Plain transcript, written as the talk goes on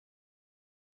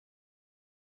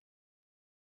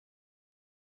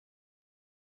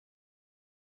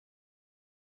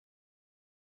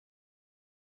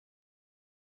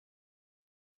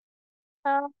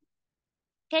Uh,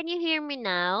 can you hear me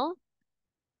now?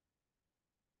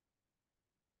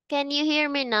 Can you hear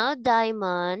me now,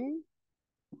 Diamond?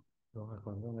 Rồi,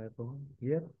 còn câu này tôi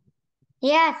biết.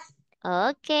 Yes.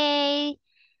 Okay.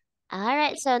 All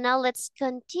right, so now let's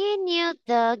continue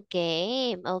the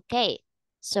game. Okay.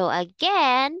 So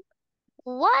again,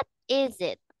 what is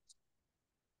it?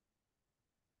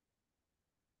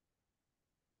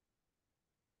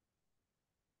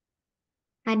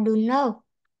 I don't know.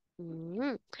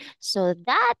 Mm, So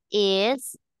that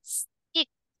is stick,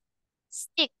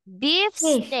 stick, beef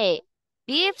Fish. steak,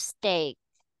 beef steak.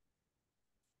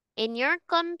 In your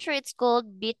country, it's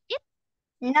called beef.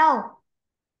 No.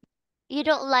 You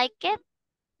don't like it?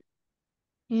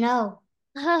 No.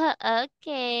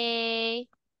 Okay.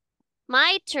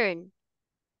 My turn.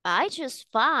 I choose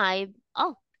five.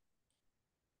 Oh,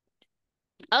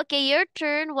 okay, your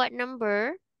turn. What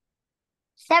number?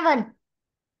 7.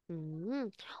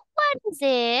 What is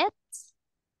it?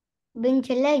 Bình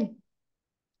chilling.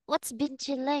 What's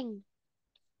binchiling?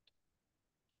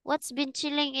 What's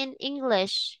binchiling in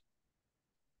English?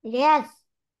 Yes.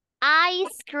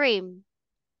 Ice cream.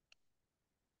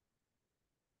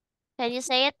 Can you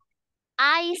say it?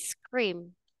 Ice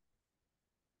cream.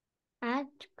 Ice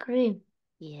cream.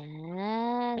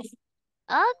 Yes.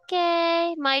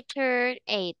 Okay, my turn.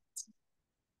 8.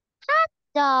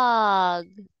 Dog.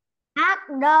 Hot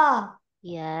dog.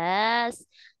 Yes.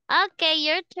 Okay,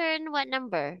 your turn. What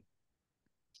number?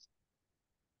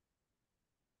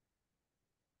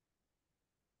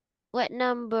 What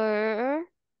number?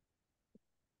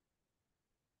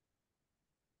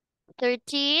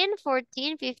 13,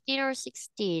 14, 15, or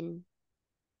 16?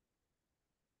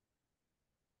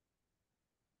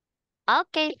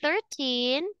 Okay,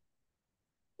 13.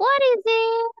 What is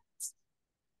it?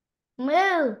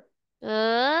 Moo.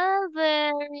 Oh,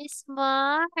 very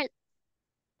smart.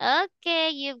 Okay,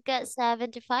 you've got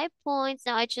 75 points.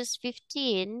 Now I choose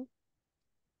 15.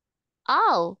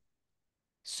 Oh,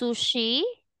 sushi?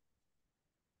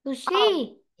 Sushi.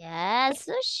 Oh, yeah,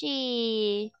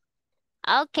 sushi.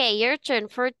 Okay, your turn.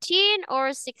 14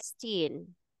 or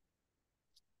 16?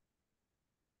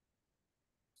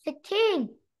 16.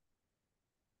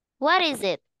 What is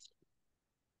it?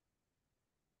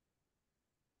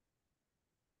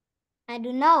 I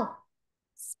don't know.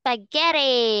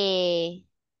 Spaghetti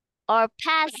or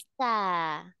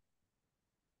pasta.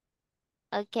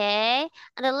 Okay,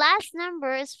 and the last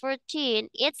number is 14.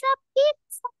 It's a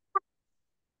pizza.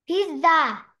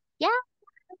 Pizza. Yeah,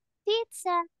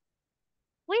 pizza.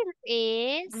 Winner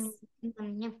is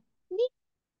Nhầm. me.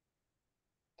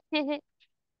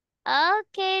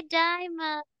 Okay,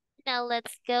 Diamond. Now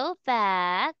let's go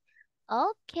back.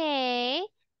 Okay.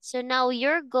 So now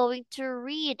you're going to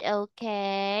read,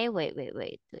 okay? Wait.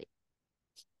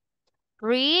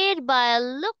 Read by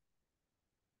look.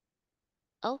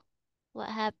 Oh, what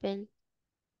happened?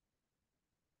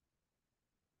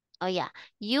 Oh, yeah.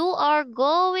 You are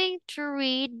going to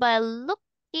read by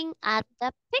looking at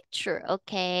the picture,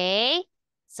 okay?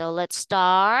 So let's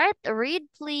start. Read,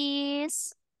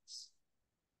 please.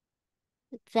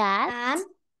 That. And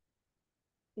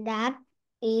that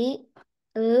is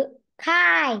a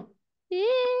kite.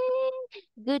 Yay!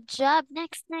 Good job.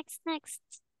 Next.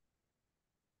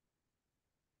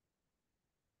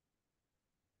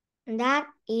 That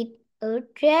is a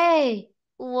tree.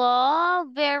 Wow,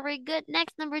 very good.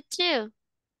 Next, number 2.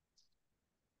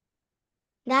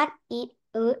 That is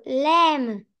a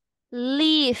lamb.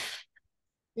 Leaf.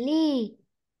 Leaf.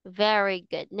 Very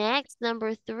good. Next,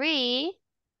 number 3.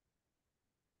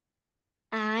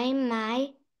 I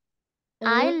might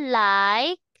I a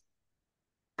like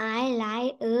I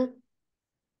like a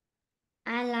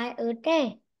I like a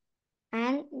tree.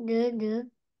 And the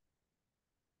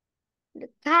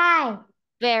kite.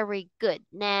 very good.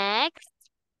 Next,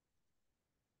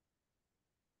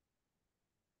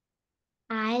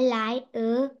 I like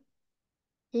a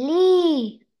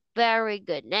leaf. very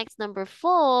good. Next, number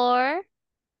 4.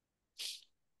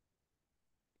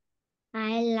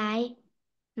 I like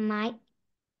my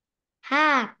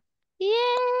hat.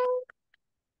 Yay!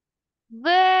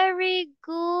 Very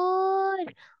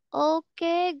good.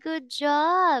 Okay, good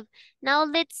job. Now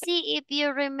let's see if you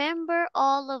remember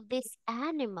all of these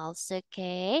animals,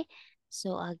 okay?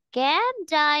 So again,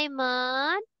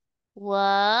 Diamond,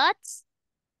 what's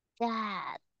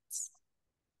that?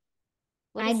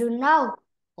 What I is don't know.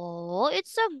 Oh,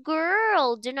 it's a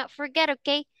girl. Do not forget,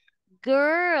 okay?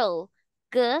 Girl.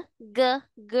 Girl.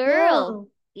 Girl.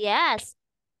 Yes.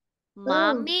 Ooh.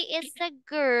 Mommy is a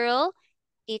girl.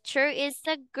 Teacher is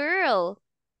a girl.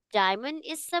 Diamond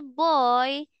is a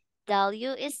boy.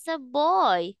 W is a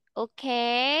boy.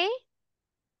 Okay?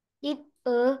 It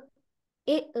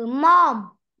a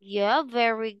mom. Yeah,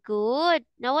 very good.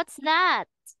 Now what's that?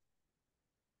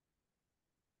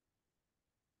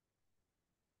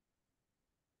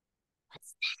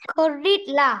 What's that?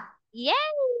 Gorilla. Yay!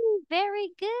 Very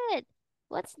good.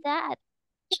 What's that?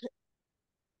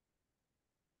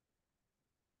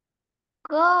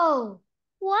 Go.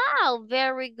 Wow,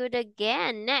 very good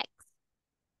again. Next.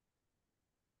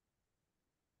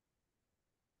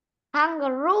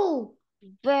 Kangaroo.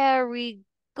 Very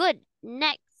good.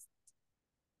 Next.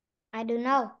 I don't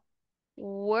know.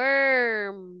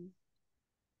 Worm.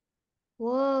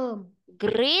 Worm.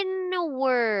 Green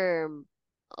worm.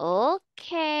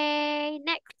 Okay,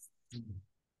 next.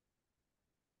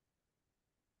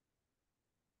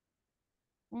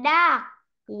 Duck.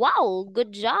 Wow,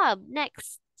 good job.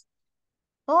 Next.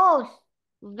 Horse.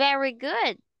 Very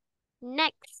good.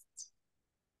 Next.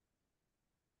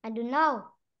 I don't know.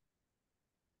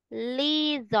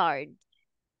 Lizard.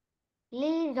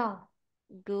 Lizard.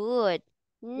 Good.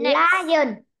 Next.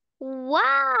 Lion.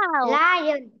 Wow.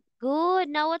 Lion. Good.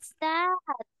 Now what's that?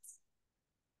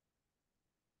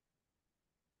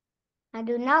 I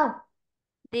don't know.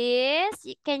 This,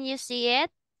 can you see it?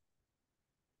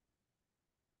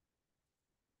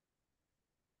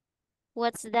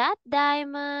 What's that,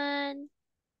 Diamond?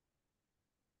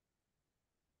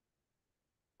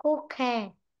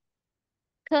 Cookie.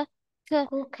 K k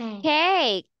Cookie.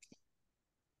 cake.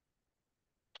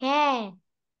 Cat.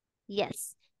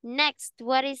 Yes. Next,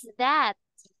 what is that?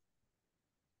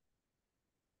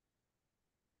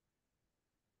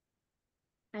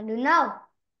 I don't know.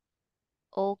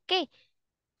 Okay.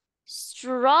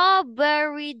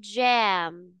 Strawberry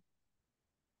jam.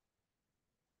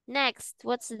 Next,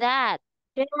 what's that?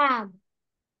 Jam.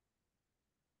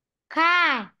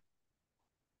 Cat.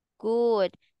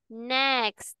 Good.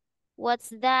 Next, what's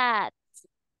that?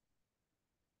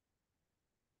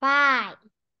 Five.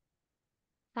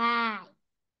 Five.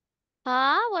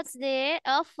 Huh? What's this?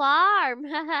 A farm.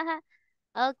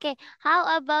 Okay.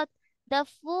 How about the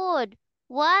food?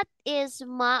 What is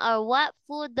what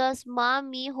food does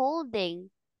mommy holding?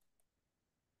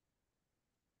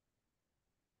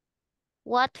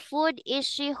 What food is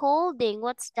she holding?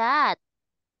 What's that?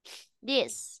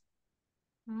 This.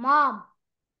 Mom.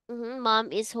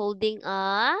 Mom is holding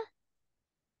a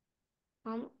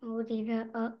Mom holding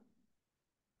a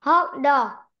hot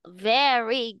dog.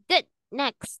 very good.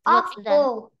 Next, what's that?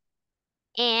 Apple.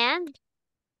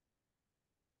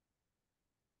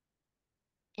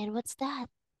 And what's that?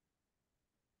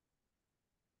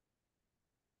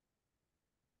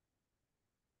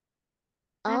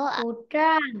 Oh, Apple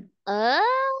jam.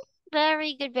 oh,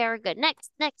 very good, very good.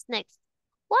 Next, next, next.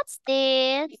 What's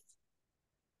this?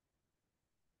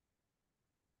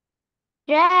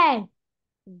 Jam.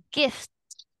 Gift.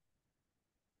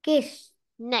 Kiss.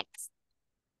 Next.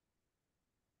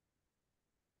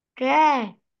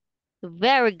 Jam.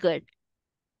 Very good.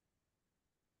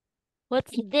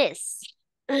 What's this?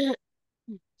 I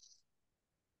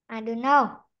don't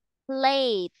know.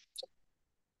 Plate.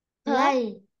 Huh?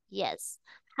 Play. Yes.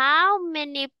 How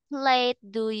many plate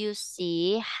do you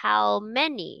see? How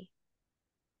many?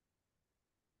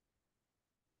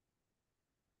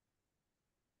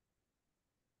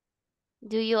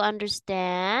 Do you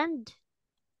understand?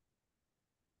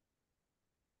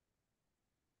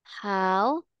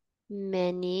 How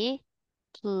many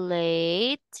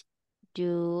plate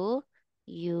do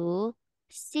you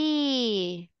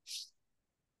see?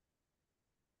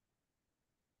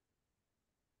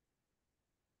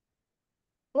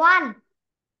 One.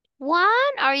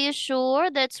 One? Are you sure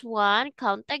that's one?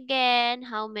 Count again.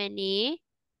 How many?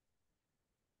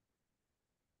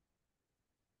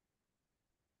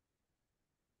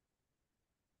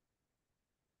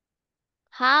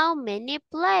 How many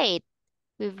plate?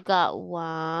 We've got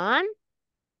one,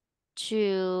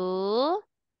 two.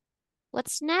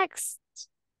 What's next?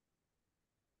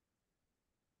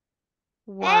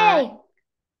 One, Hey.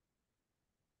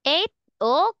 eight.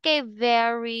 Okay,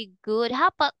 very good. How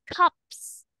about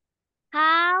cups?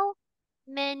 How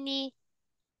many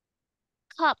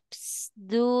cups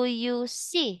do you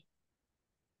see?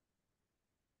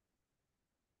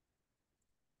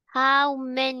 How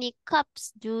many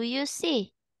cups do you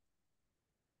see?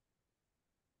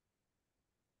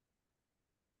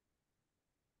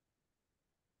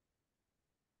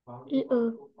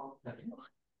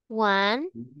 One,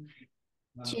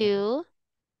 two.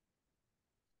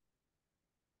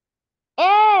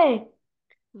 Hey.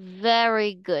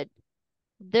 Very good.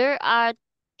 There are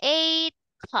 8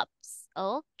 cups.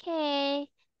 Okay.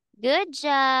 Good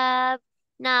job.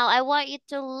 Now I want you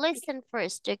to listen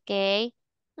first, okay?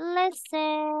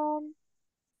 Listen.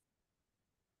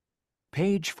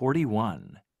 Page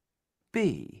 41.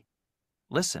 B.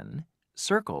 Listen,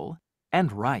 circle,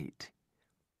 and write.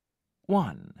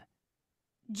 1,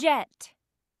 Jet.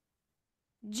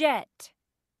 Jet.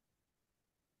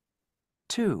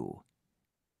 2,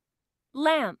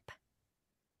 Lamp.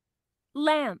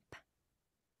 Lamp.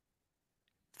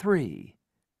 3,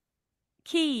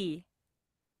 Key.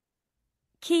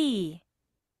 Key.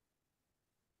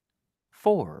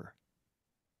 4,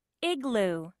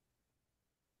 Igloo.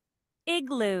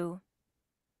 Igloo.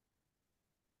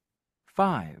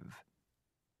 5,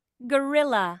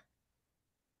 Gorilla.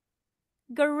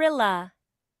 Gorilla.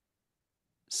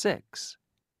 6,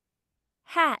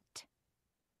 Hat.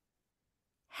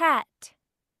 Hat.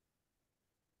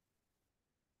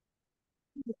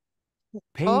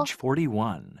 Page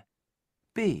 41.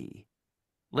 B.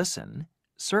 Listen,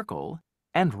 circle,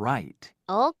 and write.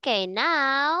 Okay,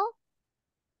 now,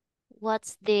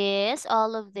 what's this?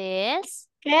 All of this?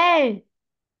 Tray.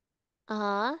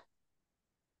 Uh-huh.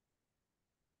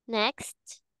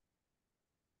 Next.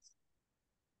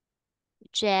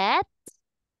 Jet.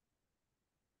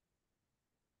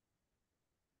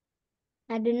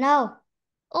 I don't know.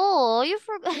 Oh, you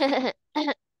forgot.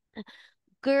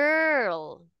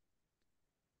 Girl.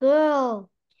 Girl.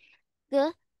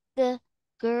 The the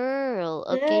girl.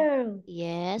 Okay. Girl.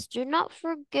 Yes, do not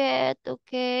forget,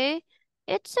 okay?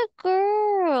 It's a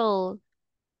girl.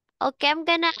 Okay, I'm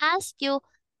gonna ask you,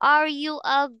 are you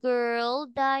a girl,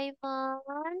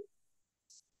 Diamond?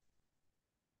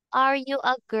 Are you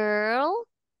a girl?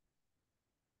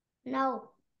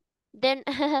 No. Then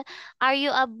are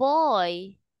you a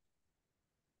boy?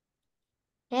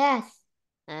 Yes.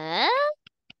 Huh?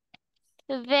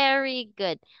 Very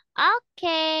good.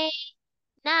 Okay.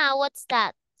 Now, what's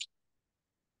that?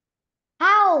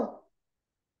 How?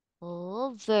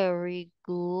 Oh, very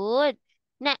good.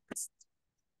 Next.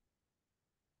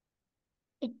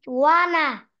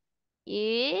 Iguana.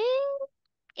 Yeah,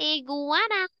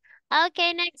 iguana.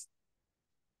 Okay, next.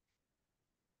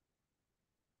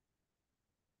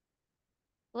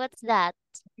 What's that?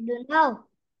 I don't know.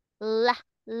 La,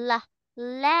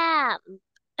 lamb.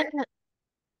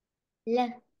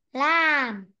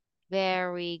 Lamb.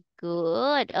 Very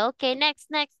good. Okay, next.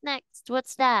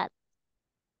 What's that?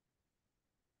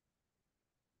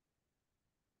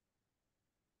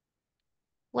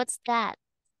 What's that?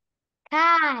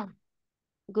 Car.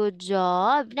 Good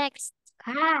job. Next.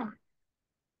 Car.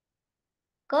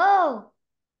 Go.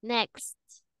 Next.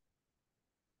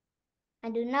 I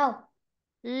don't know.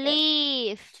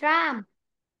 Leaf. Tram.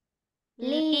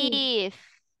 Leaf. Leaf.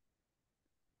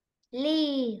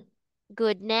 Leaf.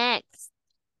 Good. Next.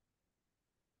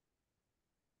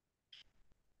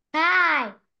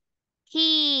 Kite.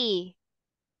 Key.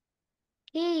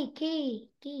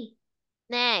 Key.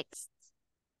 Next.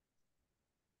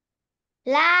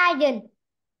 Lion.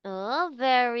 Oh,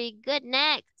 very good.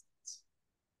 Next.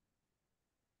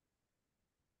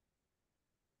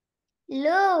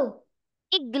 Loo.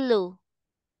 Igloo.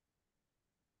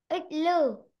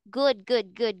 Igloo.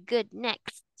 Good.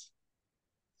 Next.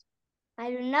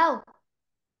 I don't know.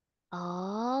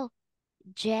 Oh,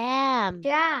 jam.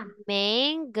 Jam.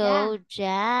 Mango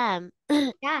Jam.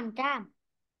 jam. Jam.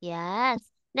 Yes.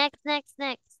 Next.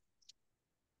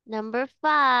 Number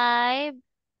 5.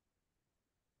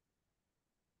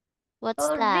 What's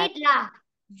that? Gorilla.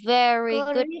 Very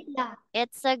good. Gorilla.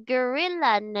 It's a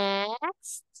gorilla.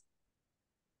 Next.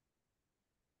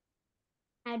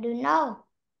 I don't know.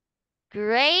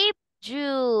 Grape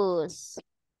juice.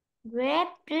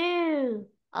 Grapefruit.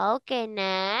 Okay,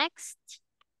 next.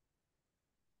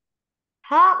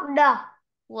 Hot dog.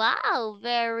 Wow,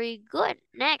 very good.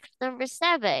 Next, number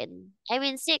 7. I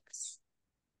mean 6.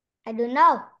 I don't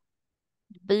know.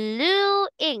 Blue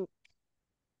ink.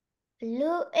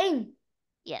 Blue ink.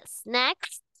 Yes,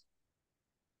 next.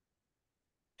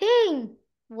 King.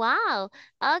 Wow.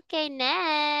 Okay,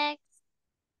 next.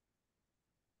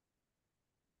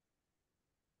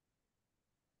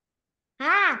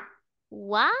 Hat.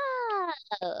 Wow.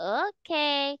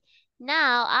 Okay.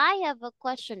 Now I have a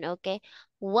question, okay?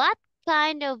 What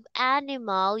kind of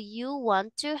animal you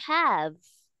want to have?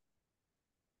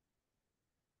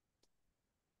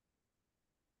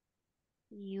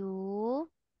 You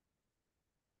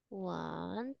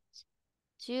want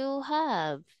to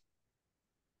have.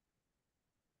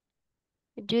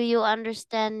 Do you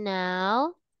understand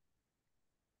now?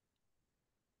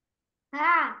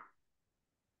 Hat.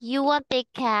 You want a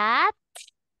cat?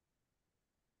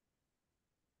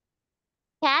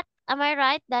 Cat? Am I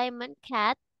right, Diamond?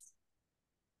 Cat?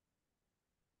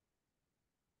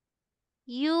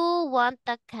 You want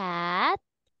a cat?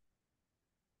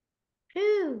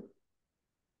 Two.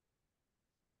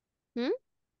 Hmm?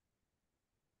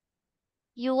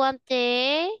 You want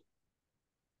a?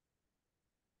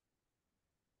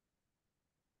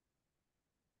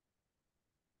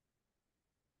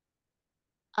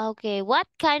 Okay, what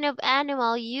kind of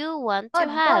animal you want to Bird,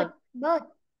 have? bird,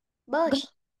 bird, bird.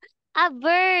 A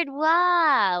bird.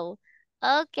 Wow.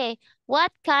 Okay,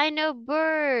 what kind of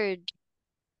bird?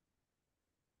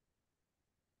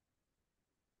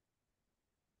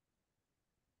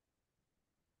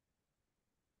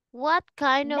 What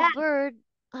kind of Duck, bird?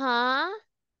 Huh?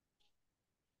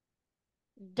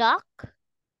 Duck?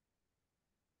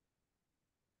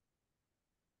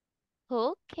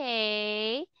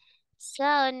 Okay.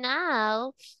 So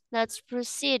now let's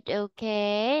proceed,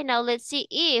 okay? Now let's see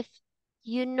if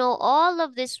you know all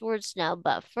of these words now,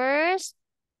 but first,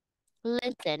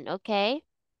 listen, okay?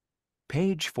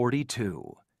 Page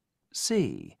 42.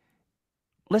 C.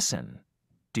 Listen.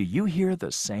 Do you hear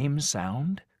the same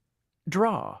sound?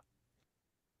 Draw.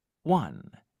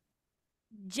 1,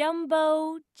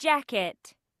 Jumbo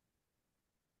jacket.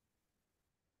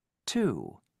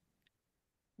 2,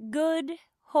 Good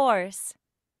horse.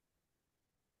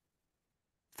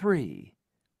 3,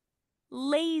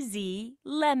 Lazy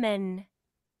lemon.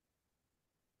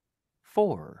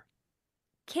 4,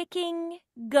 Kicking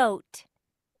goat.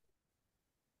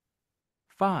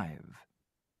 5,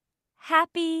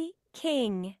 Happy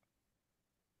king.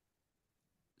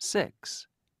 6.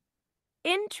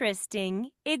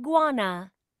 Interesting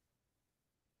iguana.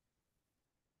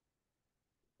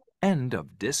 End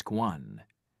of Disc 1.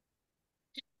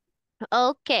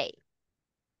 Okay.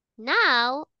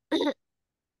 Now,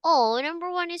 oh,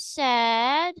 number one is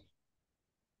sad.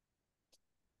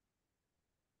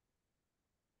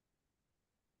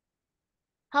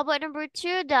 How about number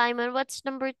two, Diamond? What's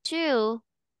number two?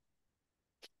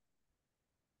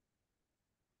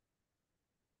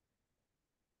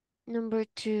 Number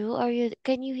two,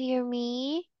 can you hear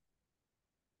me?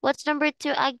 What's number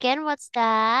two again? What's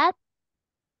that?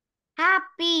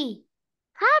 happy,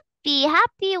 Happy.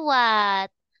 Happy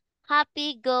what?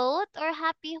 Happy goat or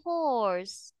happy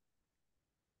horse?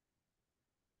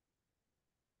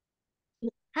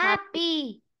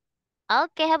 Happy. happy,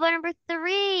 Okay, how about number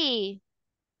three?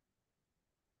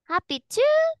 Happy two?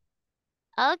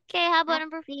 Okay, how about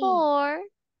number happy, four?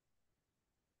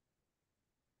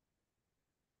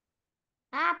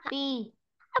 happy,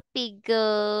 Happy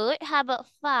goat. How about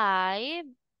five?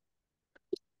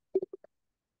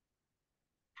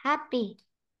 happy,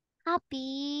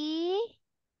 Happy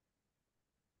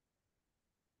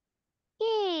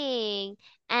king.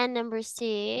 And number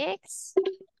six?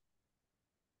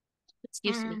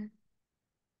 Excuse me. um,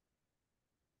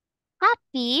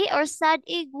 Happy or sad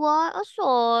iguana?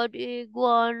 Sad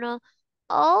iguana.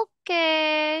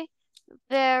 Okay.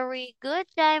 Very good,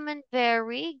 Diamond.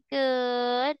 Very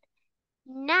good.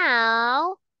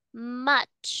 Now,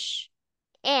 much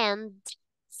and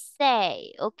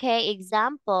say. Okay,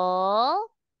 example.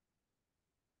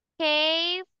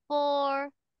 K for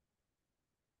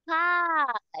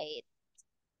kite.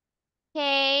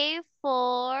 K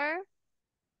for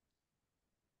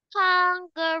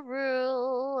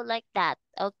kangaroo. Like that.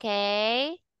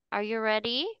 Okay. Are you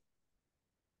ready?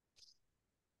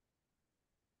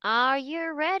 Are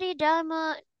you ready,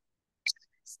 Diamond?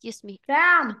 Excuse me.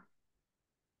 drum,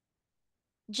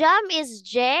 Jam is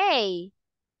J.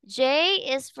 J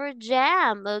is for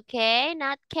jam, okay?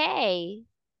 Not K.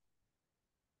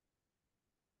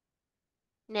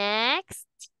 Next.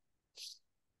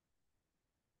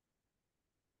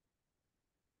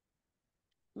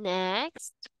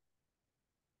 Next.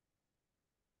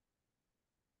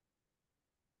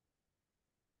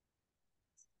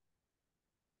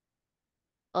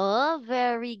 Oh,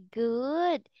 very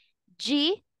good.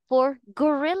 G for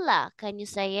gorilla. Can you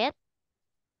say it?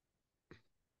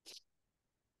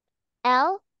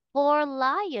 L for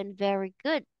lion. Very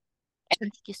good.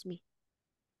 Excuse me.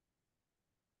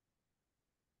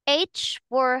 H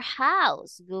for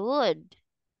house. Good.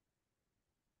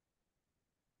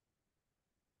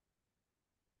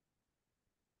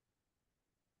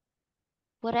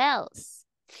 What else?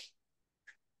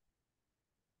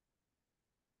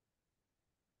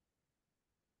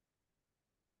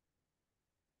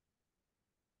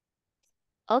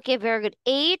 Okay, very good.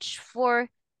 H for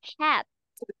hat.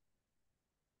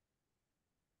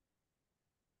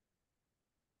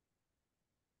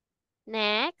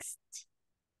 Next.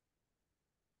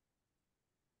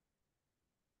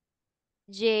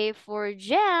 J for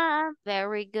jam.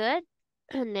 Very good.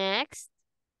 Next.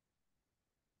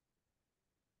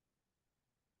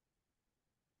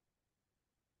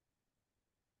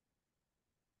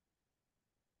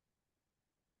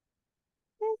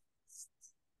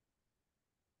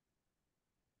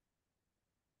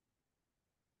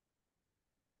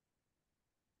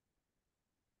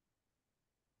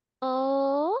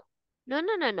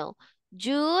 No.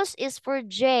 Juice is for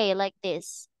J, like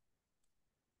this.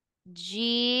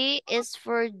 G is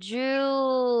for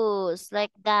juice,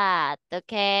 like that,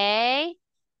 okay?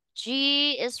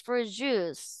 G is for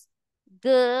juice.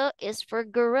 G is for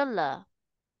gorilla,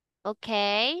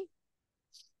 okay?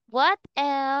 What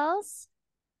else?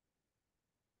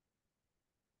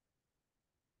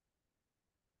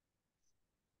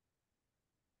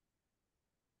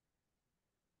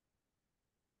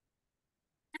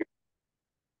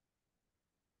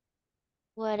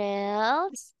 What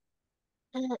else?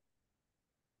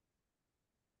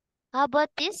 How about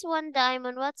this one,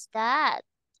 Diamond? What's that?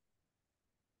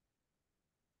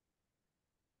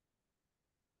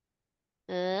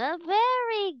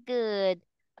 Very good.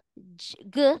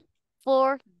 G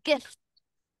for gift.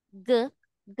 G,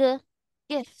 g,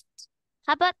 gift.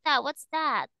 How about that? What's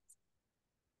that?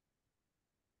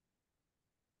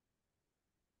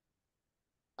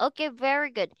 Okay,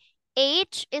 very good.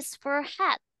 H is for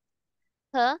hat.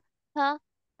 H, h,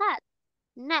 hat.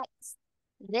 Next,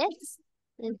 this,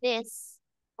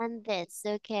 and this,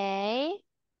 okay?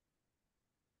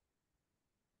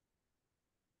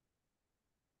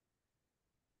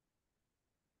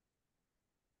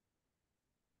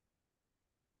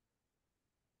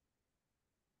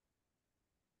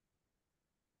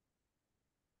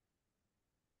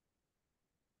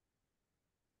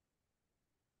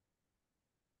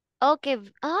 Okay,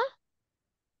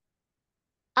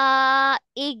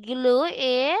 igloo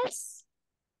is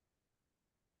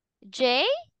J?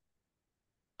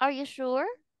 Are you sure?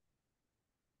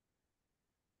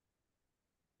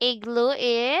 Igloo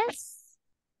is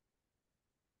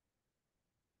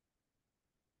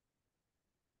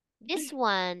this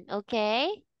one,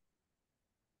 okay?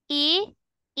 E,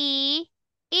 E,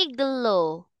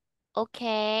 igloo.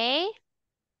 Okay.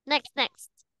 Next.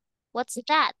 What's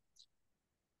that?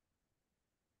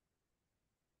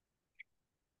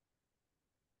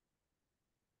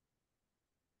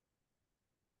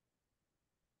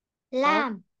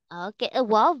 Lamb. Okay,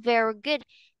 wow, very good.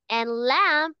 And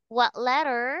lamp, what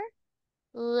letter?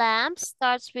 Lamp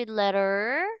starts with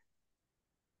letter.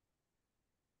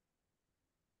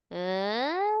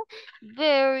 Uh,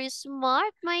 very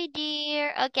smart, my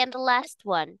dear. Okay, and the last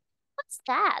one. What's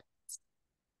that?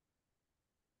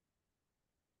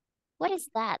 What is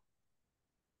that?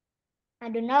 I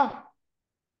don't know.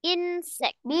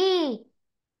 Insect. B.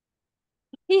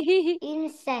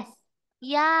 Incest.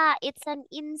 Yeah, it's an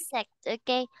insect,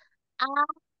 okay? I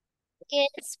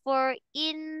is for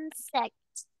insect.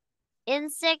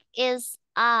 Insect is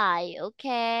I,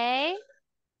 okay?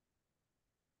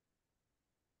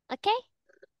 Okay?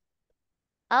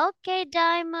 Okay,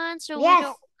 Diamond. So we Yes.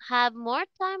 don't have more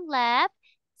time left.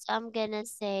 So I'm gonna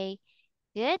say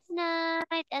good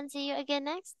night and see you again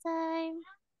next time.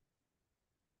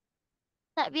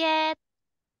 Tạm biệt.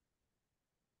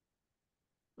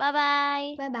 Bye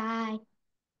bye. Bye bye.